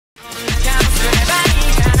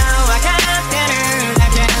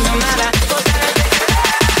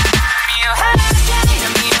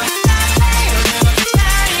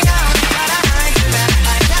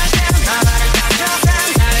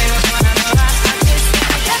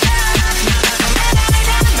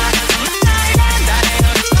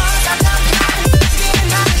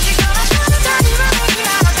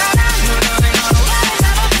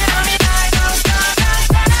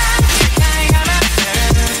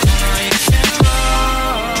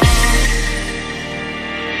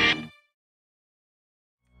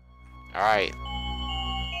Alright.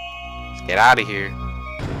 Let's get out of here.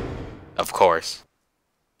 Of course.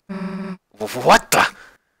 What the?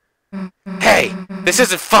 Hey, this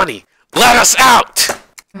isn't funny. Let us out!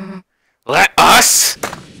 Let us?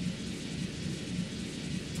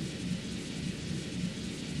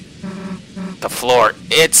 The floor,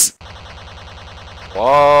 it's...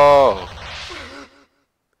 Whoa.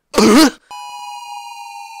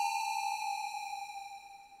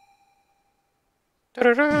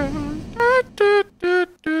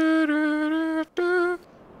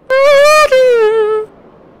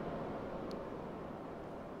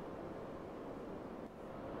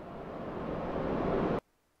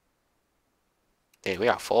 Damn, we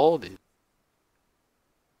got folded.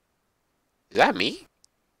 Is that me?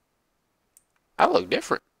 I look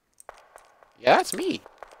different. Yeah, that's me.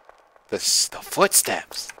 The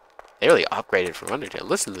footsteps. They really upgraded from Undertale.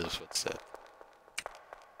 Listen to those footsteps.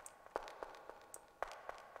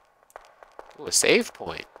 Ooh, a save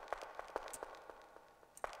point.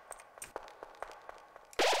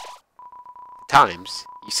 At times,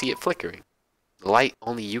 you see it flickering. The light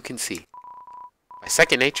only you can see. By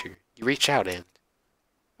second nature, you reach out and...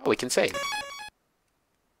 Oh, we can save.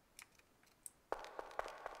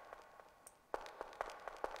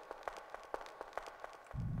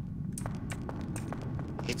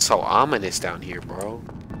 It's so ominous down here, bro.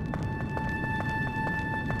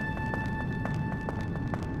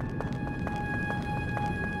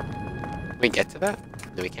 Can we get to that?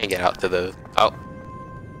 No, we can't get out to the... Oh.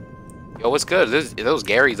 Yo, what's good? Are those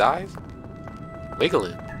Gary's eyes?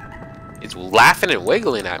 Wiggling. It's laughing and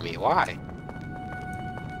wiggling at me. Why?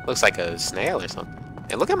 Looks like a snail or something.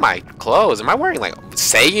 And look at my clothes. Am I wearing like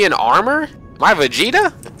Saiyan armor? Am I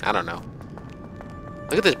Vegeta? I don't know.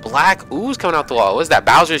 Look at this black ooze coming out the wall. What is that?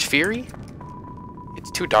 Bowser's Fury? It's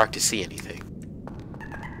too dark to see anything.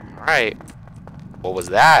 Alright. What was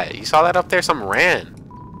that? You saw that up there? Something ran.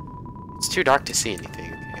 It's too dark to see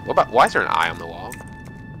anything. Okay. What about... Why is there an eye on the wall?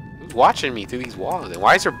 Who's watching me through these walls? And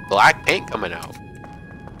why is there black paint coming out?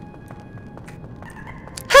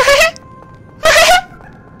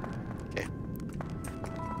 Okay.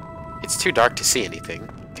 It's too dark to see anything.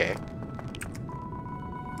 Okay.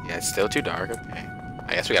 Yeah, it's still too dark. Okay.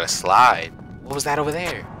 I guess we gotta slide. What was that over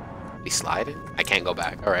there? We slided? I can't go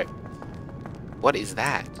back. Alright. What is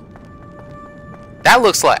that? That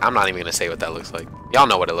looks like... I'm not even gonna say what that looks like. Y'all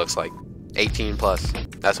know what it looks like. 18 plus.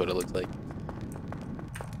 That's what it looks like.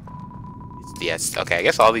 Yes. Okay, I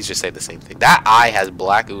guess all these just say the same thing. That eye has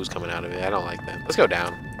black ooze coming out of it. I don't like that. Let's go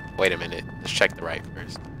down. Wait a minute. Let's check the right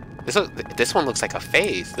first. This one looks like a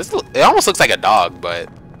face. It almost looks like a dog, but...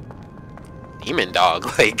 Demon dog.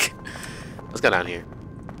 Like... Let's go down here.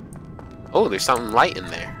 Oh, there's something light in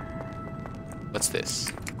there. What's this?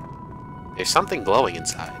 There's something glowing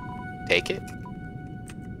inside. Take it?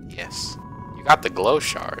 Yes. You got the glow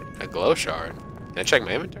shard. A glow shard. Can I check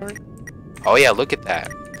my inventory? Oh yeah, look at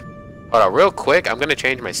that. Hold on, real quick, I'm gonna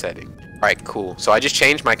change my setting. Alright, cool. So I just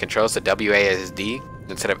changed my controls to WASD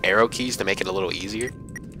instead of arrow keys to make it a little easier.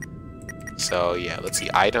 So yeah, let's see,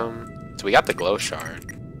 item. So we got the glow shard.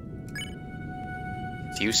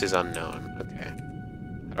 Its use is unknown. Okay.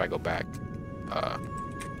 How do I go back? I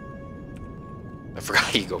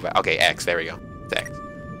forgot you go back. Okay, X, there we go. It's X.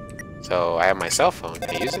 So I have my cell phone.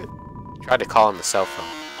 Can I use it? Tried to call on the cell phone.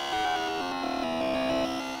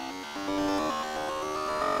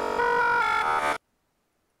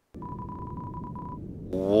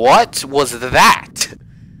 What was that?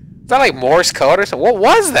 Is that like Morse code or something? What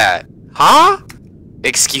was that? Huh?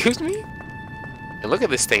 Excuse me? And look at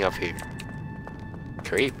this thing up here.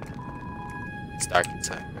 Creepy. It's dark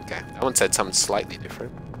inside. Okay. That one said something slightly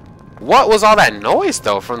different. What was all that noise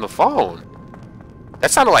though from the phone? That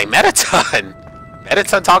sounded like Metaton.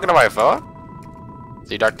 Metaton talking to my phone? It's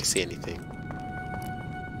too dark to see anything.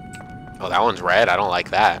 Oh, that one's red. I don't like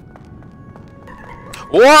that.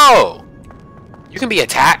 Whoa! You can be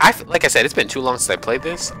attacked. Like I said, it's been too long since I played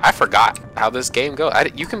this. I forgot how this game goes.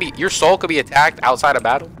 Your soul could be attacked outside of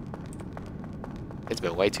battle. It's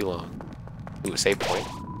been way too long. Ooh, save point.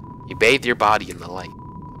 You bathe your body in the light.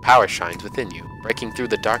 Power shines within you, breaking through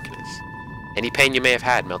the darkness. Any pain you may have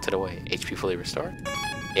had melted away. HP fully restored.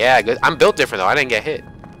 Yeah, good. I'm built different though. I didn't get hit.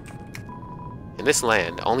 In this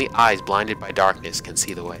land, only eyes blinded by darkness can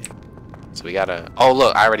see the way. So we gotta... Oh,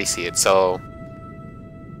 look, I already see it. So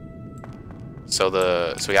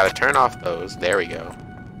we gotta turn off those. There we go.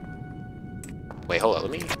 Wait, hold on.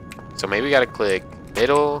 Let me... So maybe we gotta click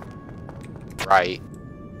middle, right.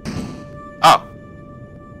 Oh.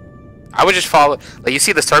 I would just follow... Like, you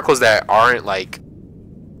see the circles that aren't, like,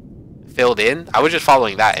 filled in? I was just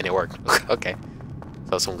following that, and it worked. Okay.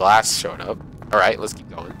 So some glass showed up. Alright, let's keep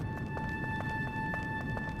going.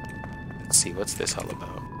 Let's see, what's this all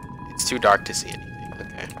about? It's too dark to see anything.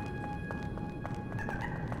 Okay.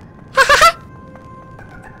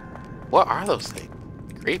 What are those things?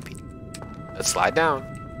 Creepy. Let's slide down.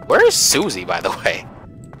 Where is Susie, by the way?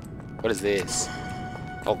 What is this?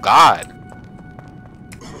 Oh, God.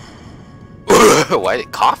 Why did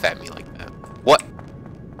it cough at me like that? What?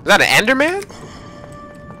 Is that an Enderman?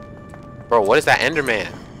 Bro, what is that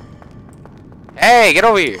Enderman? Hey, get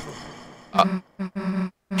over here.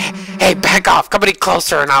 Hey, back off. Come any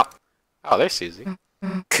closer and I'll... Oh, there's Susie.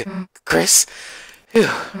 Chris? Phew.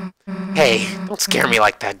 Hey, don't scare me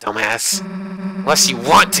like that, dumbass. Unless you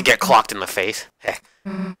want to get clocked in the face.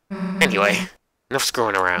 Anyway, enough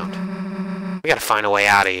screwing around. We gotta find a way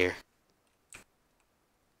out of here.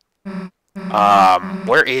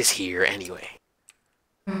 Where is here anyway?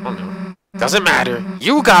 I don't know. Doesn't matter.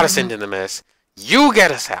 You got us into the mess. You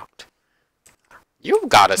get us out. You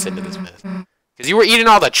got us into this mess. Because you were eating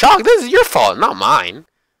all the chalk. This is your fault, not mine.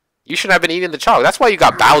 You should have been eating the chalk. That's why you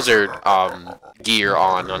got Bowser gear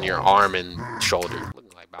on your arm and shoulder.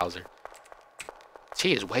 Looking like Bowser.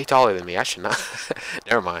 She is way taller than me. I should not.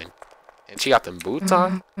 Never mind. And she got them boots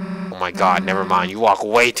on? Oh my god, never mind. You walk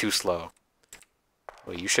way too slow.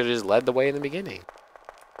 Well, you should have just led the way in the beginning.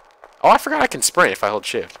 Oh, I forgot I can sprint if I hold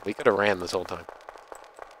shift. We could have ran this whole time.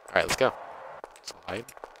 Alright, let's go. Slide.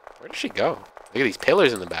 Where did she go? Look at these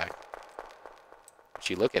pillars in the back. What's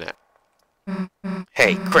she looking at?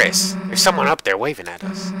 Hey, Chris. There's someone up there waving at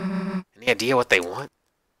us. Any idea what they want?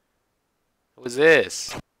 Who is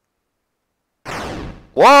this?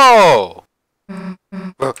 Whoa!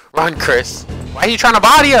 Run, Chris. Why are you trying to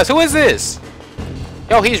body us? Who is this?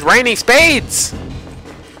 Yo, he's raining spades!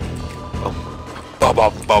 Bum,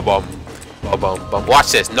 bum, bum, bum, bum, bum, bum.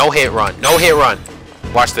 Watch this. No hit run. No hit run.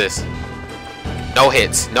 Watch this. No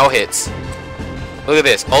hits. No hits. Look at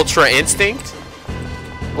this. Ultra Instinct.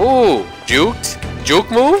 Ooh. Juked.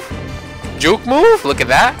 Juke move. Juke move. Look at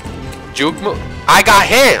that. Juke move. I got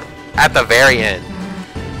him at the very end.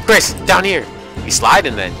 Chris, down here. We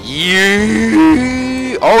sliding then.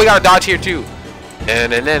 Yeah. Oh, we got a dodge here too.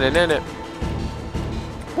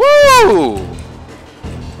 Woo!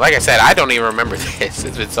 Like I said, I don't even remember this.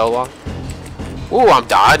 It's been so long. Ooh, I'm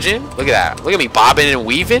dodging. Look at that. Look at me bobbing and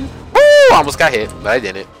weaving. Woo! Almost got hit, but I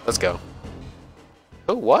didn't. Let's go.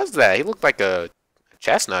 Who was that? He looked like a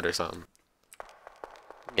chestnut or something.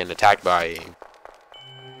 Getting attacked by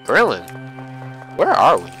Krillin. Where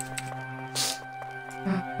are we?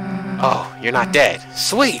 Oh, you're not dead.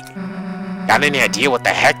 Sweet. Got any idea what the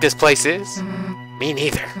heck this place is? Me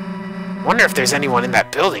neither. Wonder if there's anyone in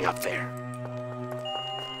that building up there.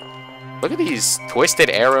 Look at these twisted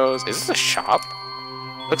arrows. Is this a shop?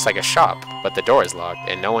 Looks like a shop, but the door is locked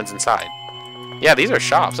and no one's inside. Yeah, these are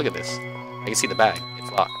shops. Look at this. I can see the bag.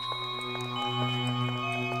 It's locked.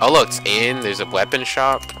 Oh, look, it's in. There's a weapon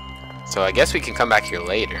shop. So I guess we can come back here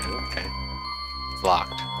later. Okay. It's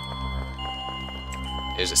locked.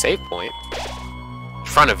 There's a save point. In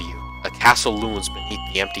front of you, a castle looms beneath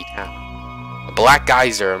the empty town. A black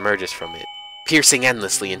geyser emerges from it, piercing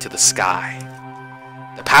endlessly into the sky.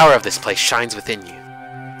 The power of this place shines within you.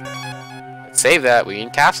 Let's save that. We in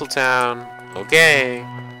Castle Town. Okay.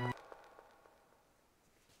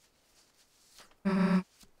 A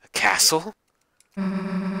castle?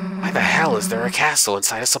 Why the hell is there a castle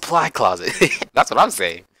inside a supply closet? That's what I'm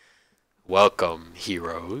saying. Welcome,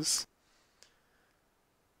 heroes.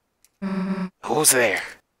 Who's there?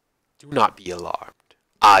 Do not be alarmed.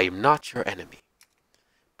 I am not your enemy.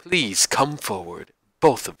 Please come forward,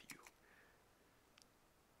 both of you.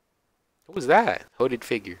 What was that? Hooded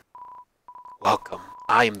figure. Welcome.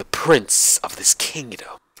 I am the prince of this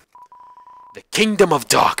kingdom. The kingdom of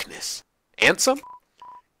darkness. Ansem?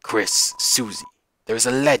 Chris, Susie, there is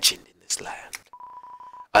a legend in this land.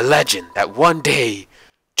 A legend that one day,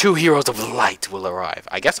 two heroes of light will arrive.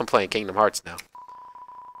 I guess I'm playing Kingdom Hearts now.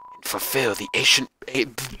 And fulfill the ancient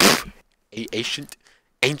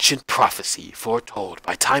prophecy foretold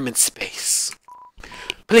by time and space.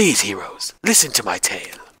 Please, heroes, listen to my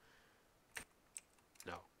tale.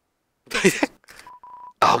 No.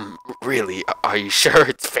 Really, are you sure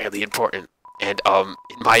it's fairly important? And, in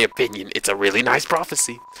my opinion, it's a really nice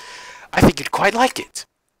prophecy. I think you'd quite like it.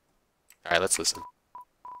 Alright, let's listen.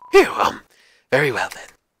 Phew, very well then.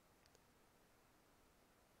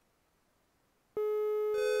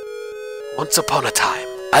 Once upon a time,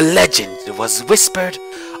 a legend was whispered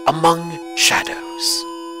among shadows.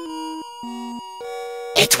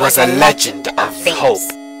 It was a legend of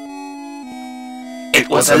hope. It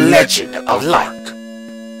was a legend of luck.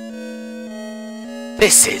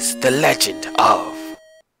 This is the legend of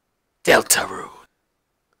Deltarune.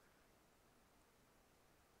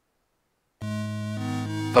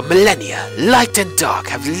 For millennia, light and dark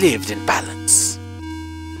have lived in balance,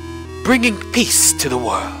 bringing peace to the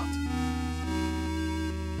world.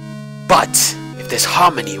 But if this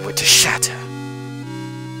harmony were to shatter,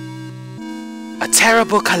 a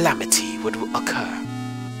terrible calamity would occur.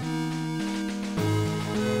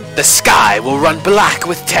 The sky will run black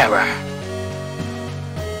with terror,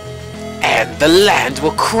 and the land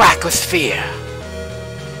will crack with fear.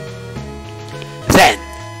 Then,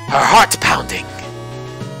 her heart pounding,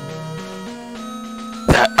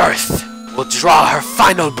 the earth will draw her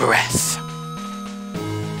final breath.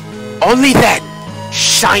 Only then,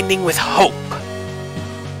 shining with hope,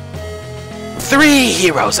 3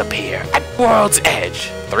 heroes appear at world's edge.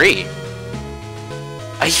 3?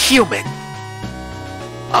 A human,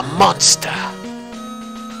 a monster,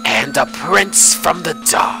 and a prince from the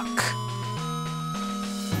dark.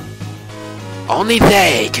 Only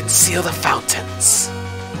they can seal the fountains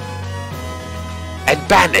and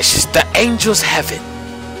banish the angels' heaven.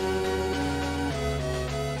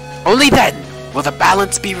 Only then will the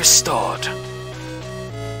balance be restored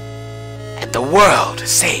and the world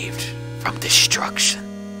saved from destruction.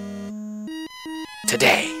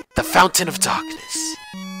 Today, the Fountain of Darkness,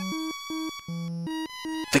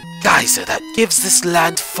 the geyser that gives this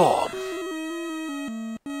land form,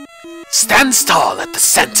 stands tall at the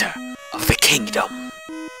center of the kingdom.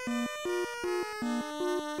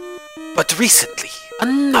 But recently,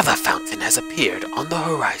 another fountain has appeared on the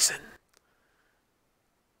horizon.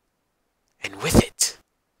 And with it,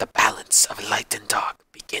 the balance of light and dark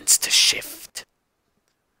begins to shift.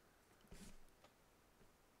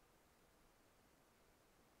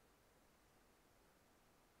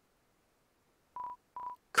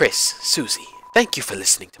 Chris, Susie, thank you for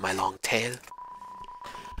listening to my long tale.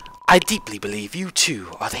 I deeply believe you too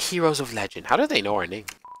are the heroes of legend. How do they know our name?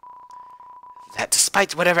 That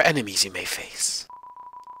despite whatever enemies you may face,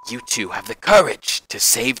 you too have the courage to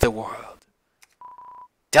save the world.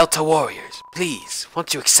 Delta Warriors, please,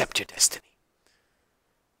 won't you accept your destiny?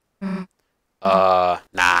 Nah.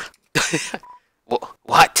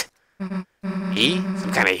 What? He?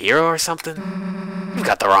 Some kind of hero or something? You've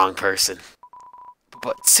got the wrong person.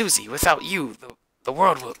 But Susie, without you, the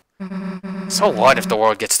world will... So what if the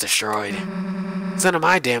world gets destroyed? It's none of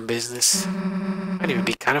my damn business. Might even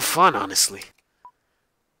be kind of fun, honestly.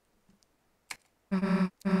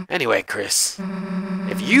 Anyway, Chris,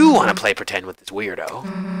 if you want to play pretend with this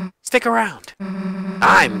weirdo, stick around.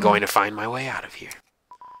 I'm going to find my way out of here.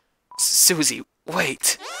 Susie,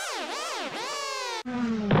 wait.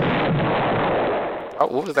 Oh,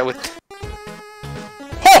 what was that with...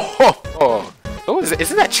 Ho ho ho! Oh,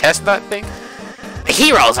 isn't that Chestnut thing? The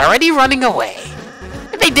hero's already running away.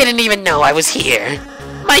 They didn't even know I was here.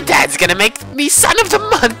 My dad's gonna make me son of the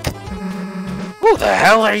month. Who the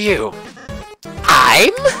hell are you?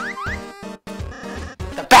 I'm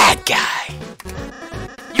the bad guy.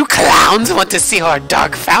 You clowns want to see our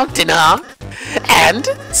dark fountain, huh? And,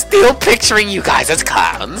 still picturing you guys as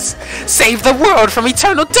clowns, save the world from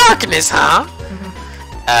eternal darkness, huh?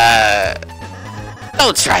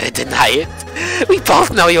 Don't try to deny it. We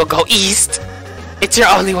both know you'll go east. It's your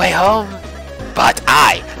only way home. But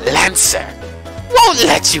I, Lancer, won't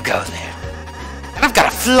let you go there. And I've got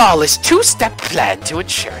a flawless 2-step plan to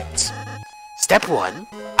ensure it. Step 1,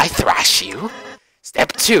 I thrash you.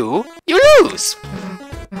 Step 2, you lose.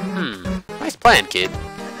 Nice plan, kid.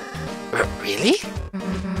 Really?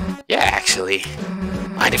 Yeah, actually.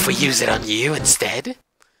 Mind if we use it on you instead?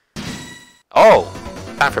 Oh,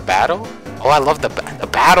 time for battle? Oh, I love the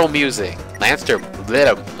battle music. Lancer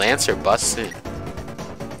busts in.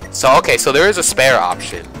 So okay, so there is a spare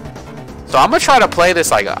option. So I'm gonna try to play this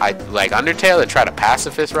like Undertale and try to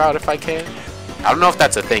pacifist route if I can. I don't know if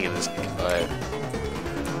that's a thing in this game, but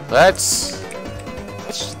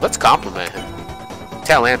let's compliment him.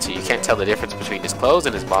 Tell Lancer you can't tell the difference between his clothes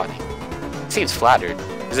and his body. He seems flattered.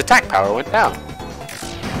 His attack power went down.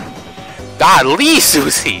 Golly,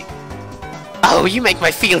 Susie! Oh, you make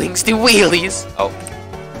my feelings do wheelies. Oh,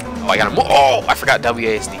 I got him. Oh, I forgot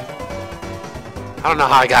WASD. I don't know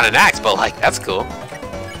how I got an axe, but like, that's cool.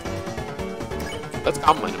 Let's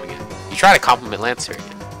compliment him again. You try to compliment Lancer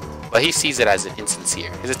again, but he sees it as an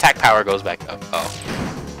insincere. His attack power goes back up. Oh.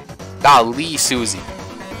 Golly, Susie.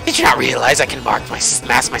 Did you not realize I can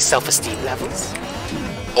mask my self-esteem levels?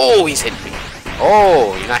 Oh, he's hitting me.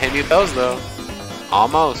 Oh, you're not hitting me with those, though.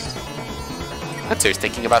 Almost. Lancer's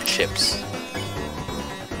thinking about chips.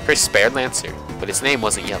 Chris spared Lancer, but his name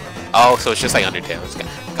wasn't yellow. Oh, so it's just like Undertale.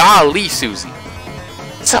 Golly, Susie.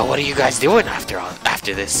 So what are you guys doing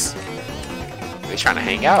after this? We're trying to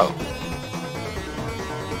hang out.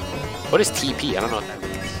 What is TP? I don't know what that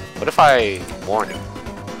means. What if I warn him?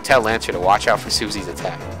 Tell Lancer to watch out for Susie's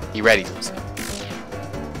attack. He readies himself.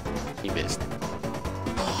 He missed.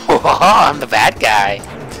 Oh, I'm the bad guy.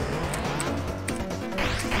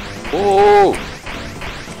 Ooh.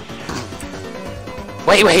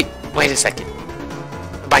 Wait a second.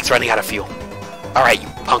 The bike's running out of fuel. Alright, you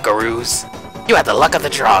punkaroos. You had the luck of the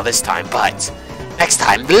draw this time, but next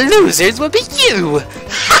time the losers will be you!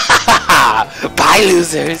 Ha ha ha! Bye,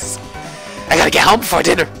 losers! I gotta get home before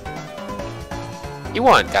dinner! You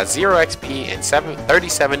won, got 0 XP and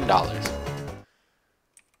 $37.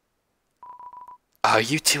 Are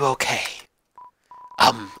you two okay?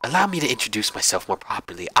 Allow me to introduce myself more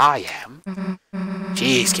properly. I am...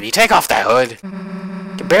 Jeez, can you take off that hood?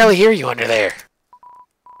 I can barely hear you under there.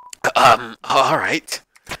 Alright.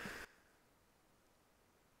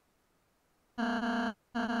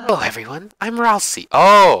 Hello everyone, I'm Ralsei.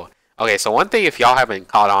 Oh! Okay, so one thing if y'all haven't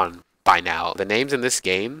caught on by now, the names in this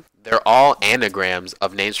game, they're all anagrams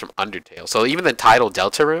of names from Undertale. So even the title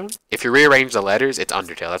Deltarune, if you rearrange the letters, it's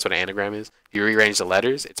Undertale. That's what an anagram is. If you rearrange the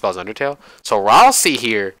letters, it spells Undertale. So Ralsei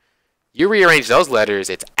here, you rearrange those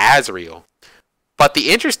letters, it's Asriel. But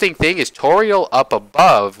the interesting thing is Toriel up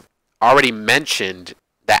above already mentioned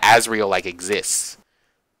that Asriel like exists.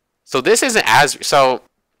 So this isn't Asriel. So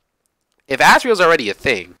if Asriel's already a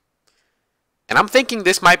thing, and I'm thinking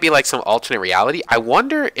this might be like some alternate reality, I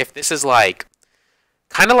wonder if this is like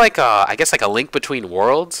kind of like I guess like a link between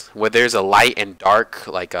worlds where there's a light and dark,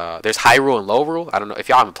 like there's Hyrule and Lorule. I don't know if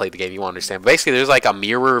y'all haven't played the game, you won't understand. But basically, there's like a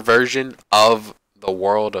mirror version of the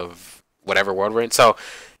world of whatever world we're in. So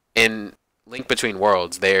in Link Between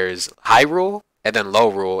Worlds, there's Hyrule and then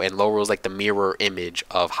Lorule, and Lorule's like the mirror image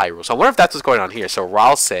of Hyrule. So I wonder if that's what's going on here. So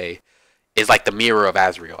Ralsei is like the mirror of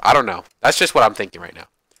Asriel. I don't know. That's just what I'm thinking right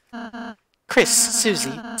now. Chris,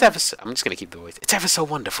 Susie, it's ever so... I'm just going to keep the voice. It's ever so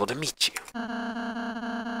wonderful to meet you.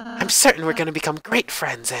 I'm certain we're going to become great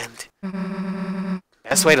friends, and...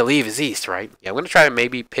 Best way to leave is east, right? Yeah, I'm going to try to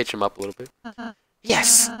maybe pitch him up a little bit.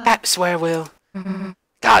 Yes, that's where we'll...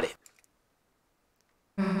 Got it.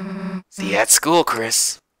 See you at school,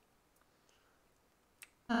 Chris.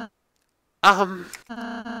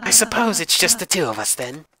 I suppose it's just the two of us,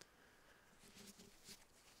 then.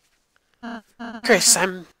 Chris,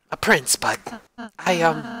 I'm a prince, but I,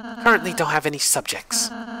 currently don't have any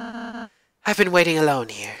subjects. I've been waiting alone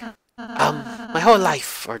here. My whole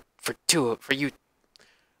life,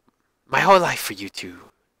 my whole life for you to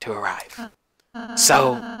arrive.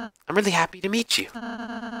 So, I'm really happy to meet you.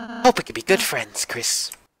 Hope we can be good friends,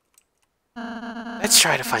 Chris. Let's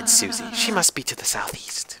try to find Susie. She must be to the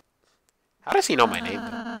southeast. How does he know my name,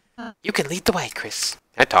 though? You can lead the way, Chris.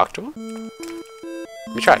 Can I talk to him?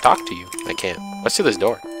 Let me try to talk to you. I can't. Let's do this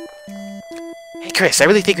door. Hey, Chris, I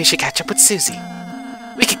really think we should catch up with Susie.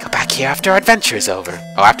 We can go back here after our adventure is over.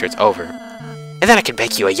 Oh, after it's over. And then I can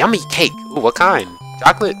bake you a yummy cake. Ooh, what kind?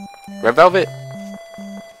 Chocolate? Red velvet?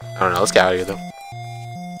 I don't know. Let's get out of here, though.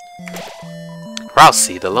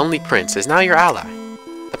 Ralsei, the lonely prince, is now your ally.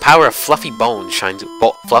 The power of fluffy bones shines...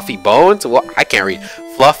 fluffy bones? What? I can't read.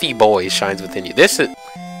 Fluffy boys shines within you. This is...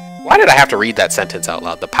 Why did I have to read that sentence out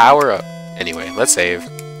loud? The power of... Anyway, let's save.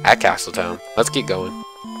 At Castletown. Let's get going.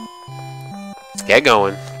 Let's get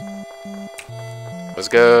going. Let's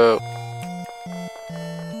go.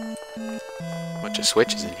 Bunch of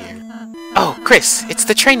switches in here. Oh, Chris, it's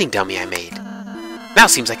the training dummy I made. Now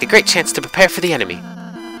seems like a great chance to prepare for the enemy.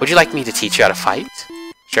 Would you like me to teach you how to fight?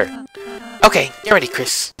 Sure. Okay, get ready,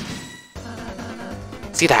 Chris.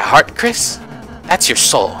 See that heart, Chris? That's your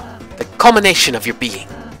soul, the culmination of your being.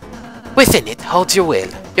 Within it holds your will,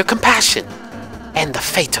 your compassion, and the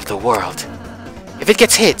fate of the world. If it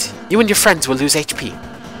gets hit, you and your friends will lose HP.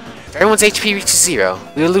 If everyone's HP reaches 0,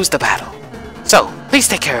 we will lose the battle. So, please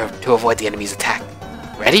take care to avoid the enemy's attack.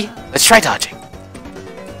 Ready? Let's try dodging.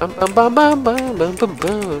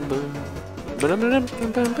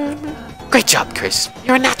 Great job, Chris.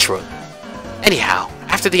 You're a natural. Anyhow,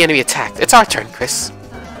 after the enemy attacked, it's our turn, Chris.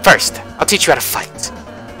 First, I'll teach you how to fight.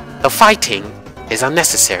 Though fighting is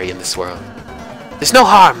unnecessary in this world. There's no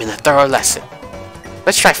harm in a thorough lesson.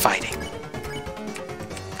 Let's try fighting.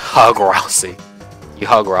 Hug Ralsei. You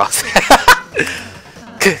hug Ralsei.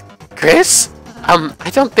 Chris? I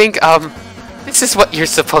don't think, this is what you're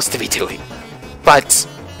supposed to be doing. But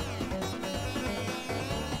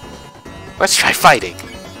let's try fighting.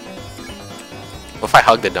 What if I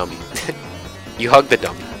hug the dummy? You hug the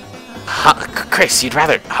dummy. Chris, you'd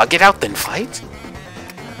rather hug it out than fight?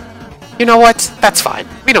 You know what? That's fine.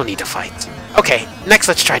 We don't need to fight. Okay, next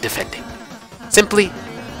let's try defending. Simply,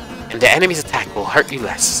 and the enemy's attack will hurt you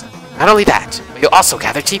less. Not only that, but you'll also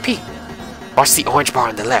gather TP. Watch the orange bar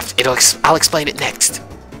on the left. I'll explain it next.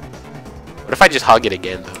 What if I just hug it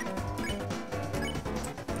again, though?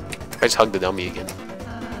 If I just hug the dummy again.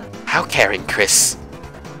 How caring, Chris.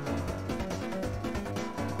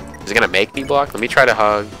 Is it gonna make me block? Let me try to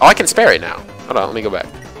hug. Oh, I can spare it now. Hold on, let me go back.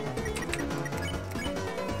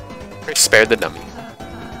 Chris spared the dummy.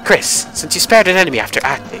 Chris, since you spared an enemy after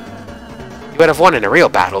acting, you would have won in a real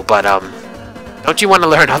battle, but, don't you want to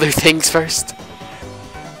learn other things first?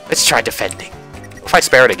 Let's try defending. What if I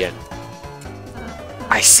spare it again?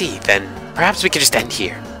 I see, then perhaps we could just end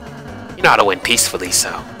here. You know how to win peacefully,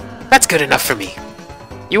 so that's good enough for me.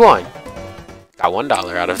 You won. Got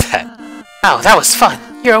 $1 out of that. Oh, that was fun.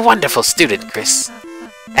 You're a wonderful student, Chris.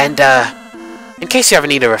 And, in case you ever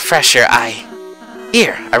need a refresher,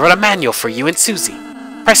 Here, I wrote a manual for you and Susie.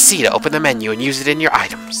 Press C to open the menu and use it in your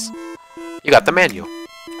items. You got the manual.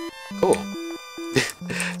 Cool.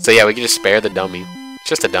 So yeah, we can just spare the dummy. It's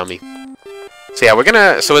just a dummy. So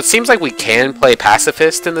yeah, so it seems like we can play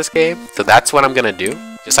pacifist in this game. So that's what I'm gonna do.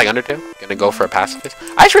 Just like Undertale. Gonna go for a pacifist.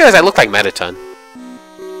 I just realized I look like Mettaton.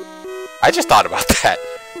 I just thought about that.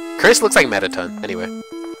 Chris looks like Mettaton. Anyway.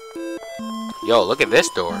 Yo, look at this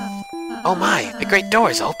door. Oh my, the great door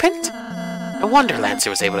is opened? No wonder Lancer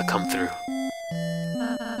was able to come through.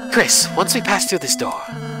 Chris, once we pass through this door,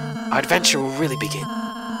 our adventure will really begin.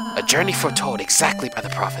 A journey foretold exactly by the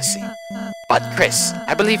prophecy. But Chris,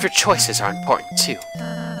 I believe your choices are important too.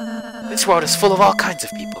 This world is full of all kinds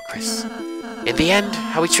of people, Chris. In the end,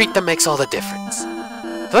 how we treat them makes all the difference.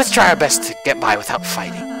 So let's try our best to get by without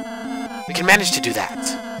fighting. We can manage to do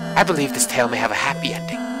that. I believe this tale may have a happy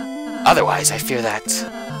ending. Otherwise, I fear that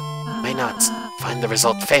we may not find the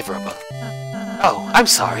result favorable. Oh, I'm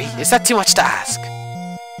sorry. Is that too much to ask?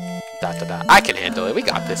 I can handle it. We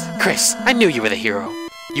got this. Chris, I knew you were the hero.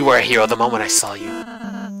 You were a hero the moment I saw you.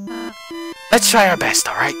 Let's try our best,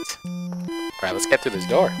 alright? Alright, let's get through this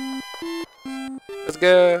door. Let's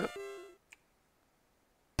go.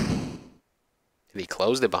 He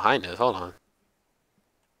closed it behind us. Hold on.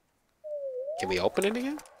 Can we open it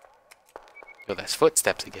again? No, that's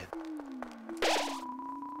footsteps again.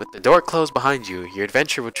 With the door closed behind you, your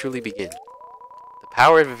adventure will truly begin. The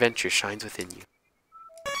power of adventure shines within you.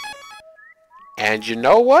 And you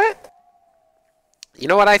know what? You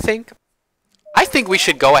know what I think? I think we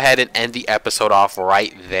should go ahead and end the episode off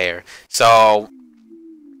right there. So,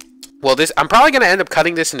 well, I'm probably going to end up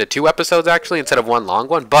cutting this into 2 episodes, actually, instead of 1 long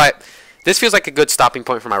one. But this feels like a good stopping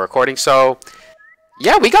point for my recording. So,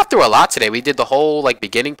 yeah, we got through a lot today. We did the whole,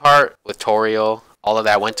 beginning part with Toriel. All of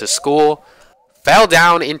that. Went to school. Fell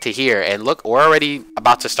down into here. And look, we're already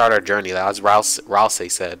about to start our journey. As Ralsei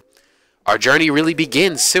said. Our journey really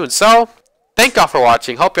begins soon. So, thank y'all for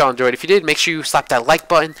watching. Hope y'all enjoyed. If you did, make sure you slap that like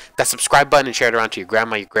button, that subscribe button, and share it around to your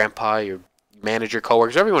grandma, your grandpa, your manager,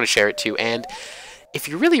 coworkers, whoever you want to share it to. And if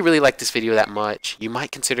you really, really like this video that much, you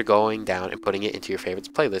might consider going down and putting it into your favorites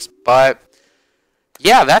playlist. But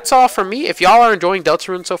yeah, that's all from me. If y'all are enjoying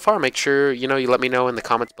Deltarune so far, make sure you let me know in the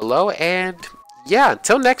comments below. And yeah,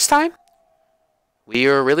 until next time, we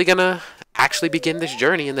are really gonna actually begin this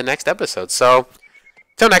journey in the next episode. So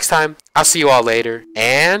till next time, I'll see you all later,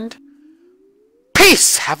 and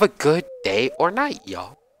peace! Have a good day or night,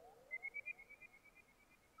 y'all.